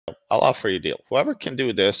I'll offer you a deal. Whoever can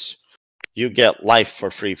do this, you get life for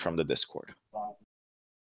free from the Discord.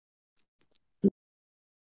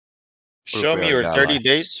 Show me your 30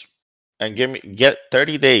 days and get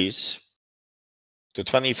 30 days to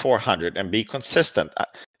 2,400 and be consistent.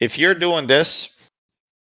 If you're doing this,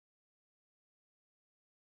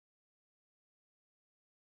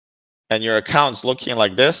 and your account's looking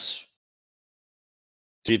like this,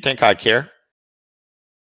 do you think I care?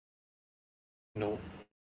 No.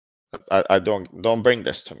 I don't bring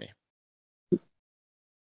this to me.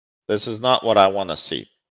 This is not what I want to see.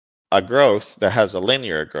 A growth that has a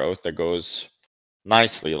linear growth that goes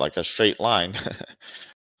nicely like a straight line.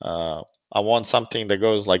 I want something that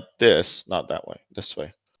goes like this, not that way, this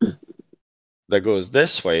way. That goes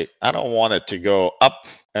this way. I don't want it to go up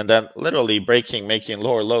and then literally breaking, making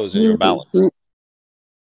lower lows in your balance.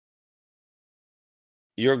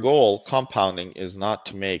 Your goal, compounding, is not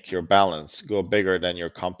to make your balance go bigger than your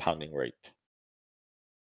compounding rate.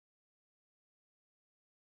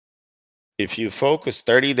 If you focus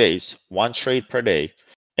 30 days, one trade per day,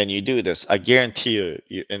 and you do this, I guarantee you,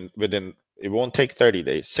 it won't take 30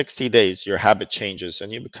 days, 60 days, your habit changes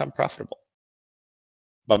and you become profitable.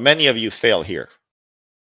 But many of you fail here.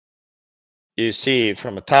 You see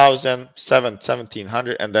from 1,000,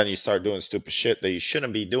 1,700, and then you start doing stupid shit that you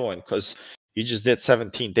shouldn't be doing because you just did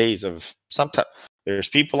 17 days of sometimes. There's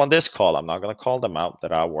people on this call, I'm not going to call them out,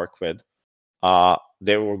 that I work with.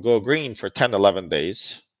 They will go green for 10, 11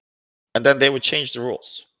 days, and then they would change the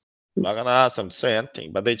rules. I'm not going to ask them to say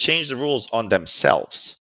anything, but they change the rules on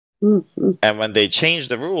themselves. And when they change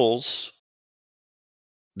the rules,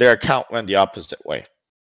 their account went the opposite way.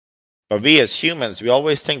 But we as humans, we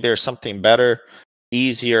always think there's something better,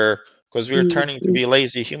 easier, because we're turning to be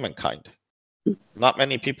lazy humankind. Not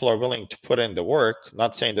many people are willing to put in the work.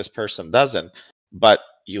 Not saying this person doesn't, but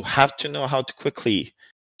you have to know how to quickly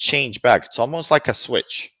change back. It's almost like a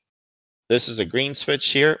switch. This is a green switch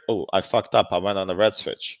here. Oh, I fucked up. I went on the red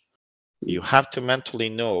switch. You have to mentally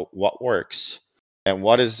know what works and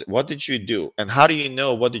what did you do? And how do you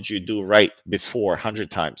know what did you do right before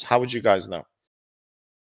 100 times? How would you guys know?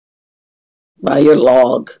 By your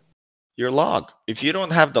log. Your log. If you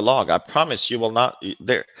don't have the log, I promise you will not.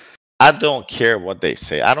 I don't care what they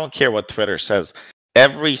say. I don't care what Twitter says.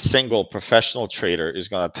 Every single professional trader is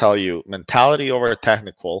going to tell you mentality over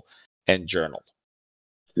technical and journal.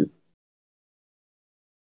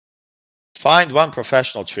 Find one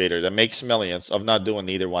professional trader that makes millions of not doing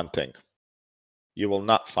either one thing. You will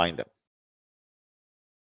not find them.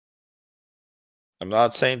 I'm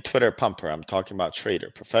not saying Twitter pumper. I'm talking about trader,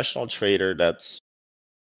 professional trader that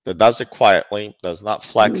does it quietly, does not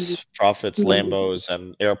flex profits, Lambos,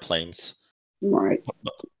 and airplanes. Right.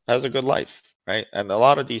 Has a good life, right? And a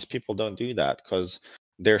lot of these people don't do that because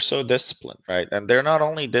they're so disciplined, right? And they're not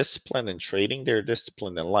only disciplined in trading, they're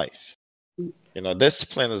disciplined in life. You know,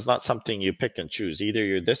 discipline is not something you pick and choose. Either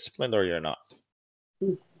you're disciplined or you're not.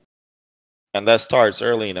 And that starts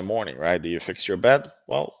early in the morning, right? Do you fix your bed?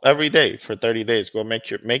 Well, every day for 30 days, go make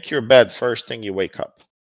your bed first thing you wake up.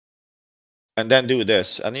 And then do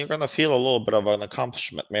this. And you're going to feel a little bit of an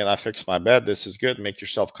accomplishment. Man, I fixed my bed. This is good. Make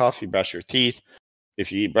yourself coffee, brush your teeth.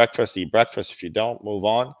 If you eat breakfast, eat breakfast. If you don't, move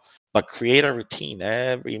on. But create a routine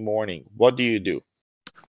every morning. What do you do?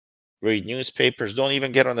 Read newspapers. Don't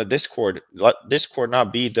even get on the Discord. Let Discord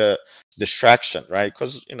not be the distraction, right?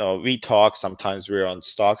 Because, you know, we talk. Sometimes we're on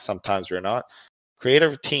stock. Sometimes we're not. Create a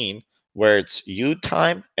routine where it's you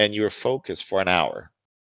time and you're focused for an hour.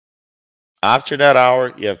 After that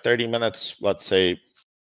hour, you have 30 minutes, let's say,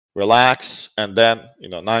 relax. And then, you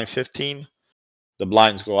know, 9:15, the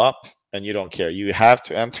blinds go up and you don't care. You have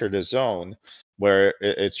to enter the zone where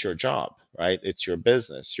it's your job, right? It's your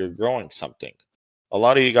business. You're growing something. A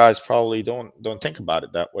lot of you guys probably don't think about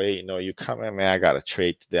it that way. You know, you come in, man, I got to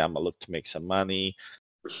trade today. I'm going to look to make some money.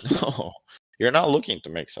 No, you're not looking to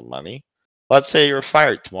make some money. Let's say you're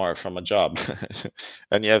fired tomorrow from a job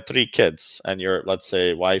and you have 3 kids and your, let's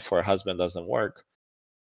say, wife or husband doesn't work.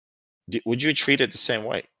 Would you treat it the same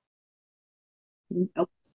way? Nope.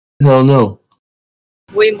 Hell no.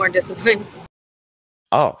 Way more disciplined.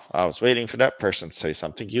 Oh, I was waiting for that person to say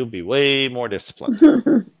something. You'll be way more disciplined.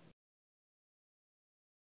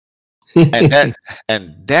 And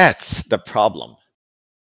that's the problem.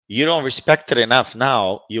 You don't respect it enough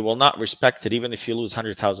now. You will not respect it even if you lose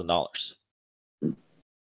 $100,000.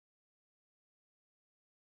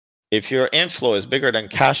 If your inflow is bigger than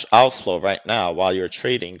cash outflow right now while you're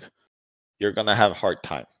trading, you're going to have a hard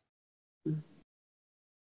time.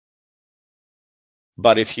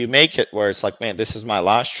 But if you make it where it's like, man, this is my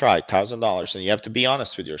last try, $1,000, and you have to be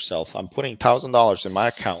honest with yourself. I'm putting $1,000 in my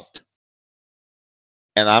account.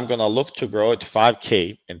 and I'm going to look to grow it to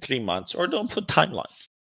 5K in 3 months, or don't put timeline.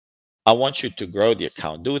 I want you to grow the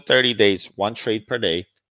account. Do 30 days, 1 trade per day.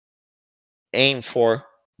 Aim for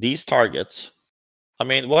these targets. I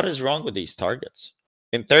mean, what is wrong with these targets?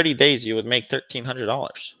 In 30 days, you would make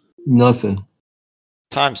 $1,300. Nothing.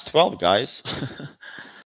 Times 12, guys.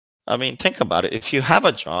 I mean, think about it. If you have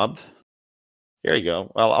a job, here you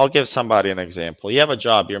go. Well, I'll give somebody an example. You have a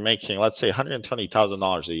job, you're making, let's say,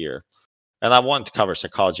 $120,000 a year. And I want to cover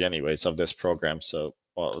psychology anyways of this program, so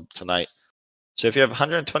tonight. So if you have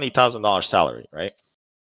 $120,000 salary, right?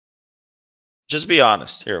 Just be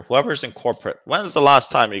honest here. Whoever's in corporate, when's the last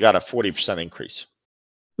time you got a 40% increase?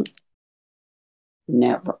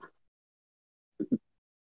 Never.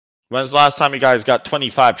 When's the last time you guys got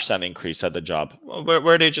 25% increase at the job?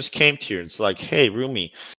 Where they just came to you. It's like, hey,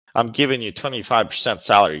 Rumi, I'm giving you 25%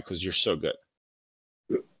 salary because you're so good.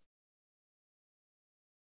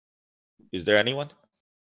 Is there anyone?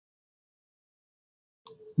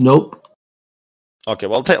 Nope. Okay,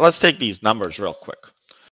 well, let's take these numbers real quick.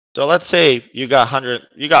 So let's say you got 100,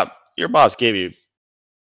 your boss gave you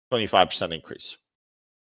 25% increase.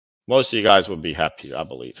 Most of you guys would be happy, I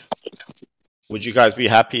believe. Would you guys be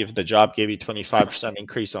happy if the job gave you 25%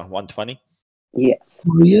 increase on 120? Yes.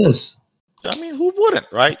 Oh, yes. I mean, who wouldn't,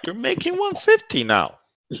 right? You're making 150 now.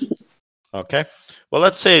 Okay. Well,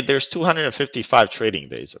 let's say there's 255 trading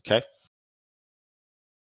days, okay?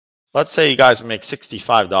 Let's say you guys make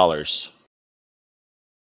 $65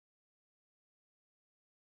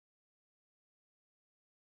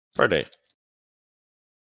 per day.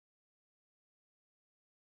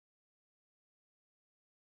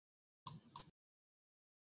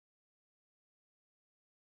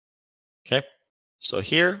 Okay. So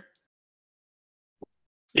here,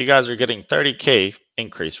 you guys are getting 30K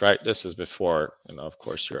increase, right? This is before, of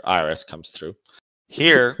course, your IRS comes through.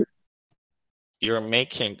 Here, you're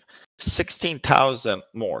making 16,000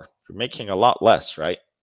 more. You're making a lot less, right?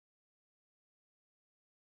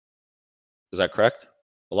 Is that correct?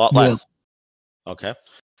 A lot less. Okay.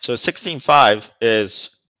 So 16.5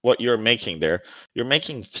 is what you're making there. You're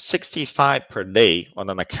making 65 per day on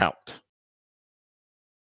an account.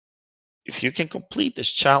 If you can complete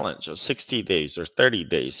this challenge of 60 days or 30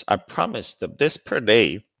 days, I promise that this per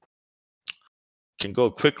day can go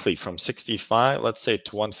quickly from 65, let's say,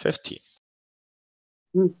 to 150.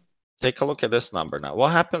 Take a look at this number now.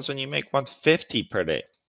 What happens when you make 150 per day?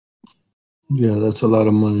 Yeah, that's a lot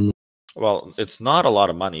of money. Well, it's not a lot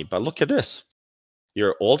of money, but look at this.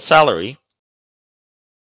 Your old salary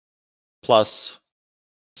plus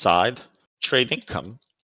side trade income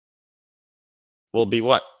will be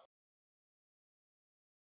what?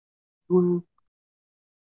 Wow.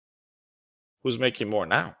 Who's making more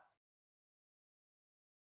now?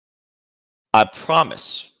 I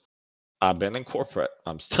promise, I've been in corporate.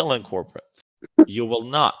 I'm still in corporate. You will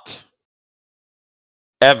not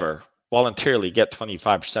ever voluntarily get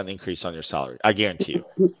 25% increase on your salary. I guarantee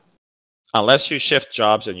you. Unless you shift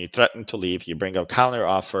jobs and you threaten to leave, you bring a counter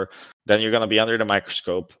offer, then you're going to be under the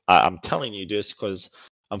microscope. I'm telling you this because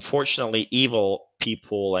unfortunately, evil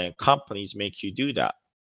people and companies make you do that.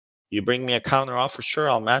 You bring me a counter offer, sure,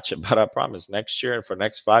 I'll match it. But I promise next year and for the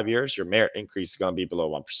next 5 years, your merit increase is going to be below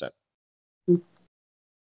 1%.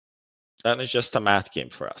 And it's just a math game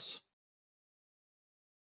for us.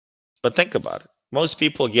 But think about it. Most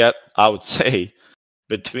people get, I would say,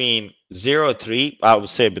 between 0 to 3, I would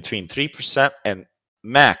say between 3% and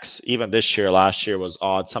max. Even this year, last year was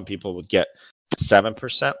odd. Some people would get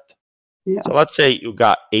 7%. Yeah. So let's say you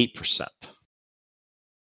got 8%.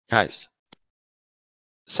 Guys,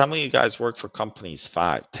 some of you guys work for companies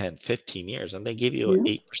 5, 10, 15 years, and they give you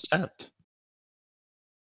 8%.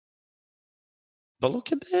 But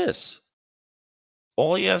look at this.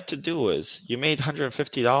 All you have to do is you made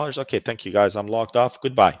 $150. Okay, thank you guys. I'm logged off.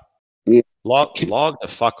 Goodbye. Yeah. Log the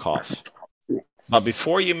fuck off. But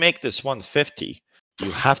before you make this 150,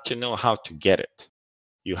 you have to know how to get it.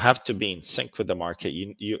 You have to be in sync with the market.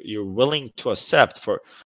 You're willing to accept for,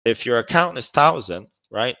 if your account is 1,000,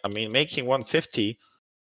 right? I mean, making 150,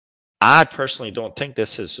 I personally don't think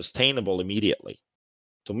this is sustainable immediately.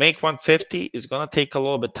 To make 150 is going to take a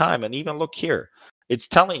little bit of time. And even look here, it's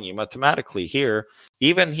telling you mathematically here,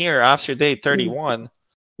 even here after day 31,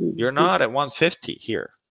 you're not at 150 here.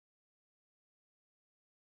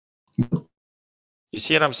 You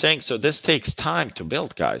see what I'm saying? So this takes time to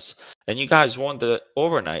build, guys. And you guys want the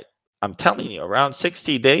overnight. I'm telling you, around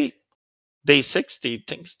 60 day 60,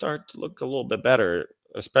 things start to look a little bit better,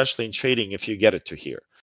 especially in trading if you get it to here.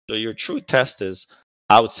 So your true test is,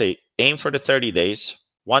 I would say, aim for the 30 days,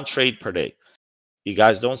 1 trade per day. You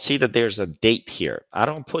guys don't see that there's a date here. I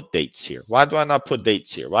don't put dates here. Why do I not put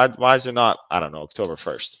dates here? Why is it not, I don't know, October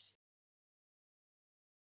 1st?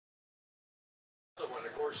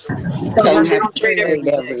 Don't they have don't to trade trade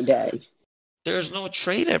every every day. There's no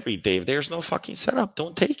trade every day. There's no fucking setup.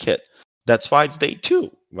 Don't take it. That's why it's day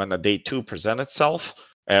 2. When a day 2 presents itself,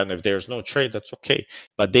 and if there's no trade, that's okay.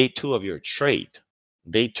 But day 2 of your trade,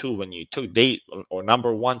 day 2 when you took day or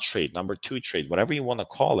number 1 trade, number 2 trade, whatever you want to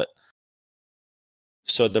call it.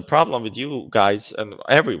 So the problem with you guys and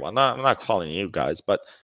everyone, I'm not calling you guys, but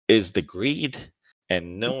is the greed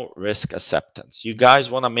and no risk acceptance. You guys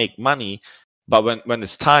want to make money, but when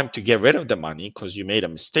it's time to get rid of the money because you made a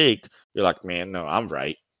mistake, you're like, man, no, I'm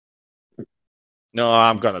right. No,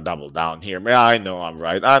 I'm going to double down here. Man, I know I'm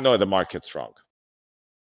right. I know the market's wrong.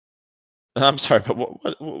 I'm sorry, but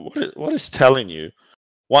what is telling you?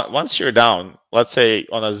 Once you're down, let's say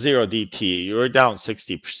on a 0 DT, you're down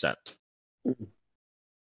 60%.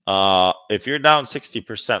 If you're down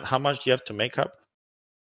 60%, how much do you have to make up?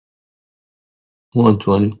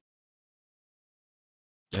 120.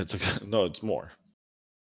 No, it's more.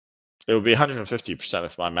 It would be 150%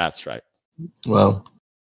 if my math's right. Wow.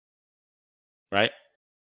 Right?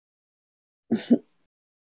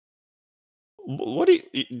 What do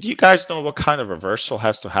you guys know what kind of reversal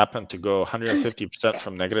has to happen to go 150%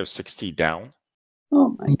 from negative 60 down?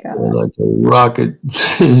 Oh my God. Like a rocket.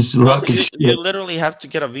 rocket You literally have to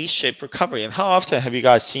get a V-shaped recovery. And how often have you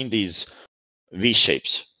guys seen these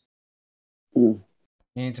V-shapes? Mm.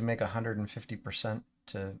 You need to make 150%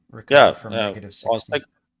 to recover from yeah. negative 60.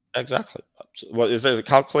 Exactly. Well, is it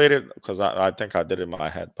calculated? Because I think I did it in my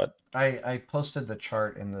head, but I posted the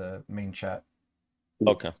chart in the main chat.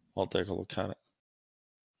 okay, I'll take a look at it.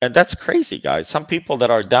 And that's crazy, guys. Some people that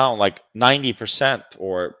are down like 90%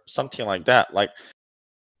 or something like that. Like,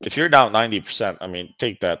 if you're down 90%, I mean,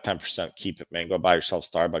 take that 10%, keep it, man. Go buy yourself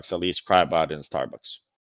Starbucks. At least cry about it in Starbucks.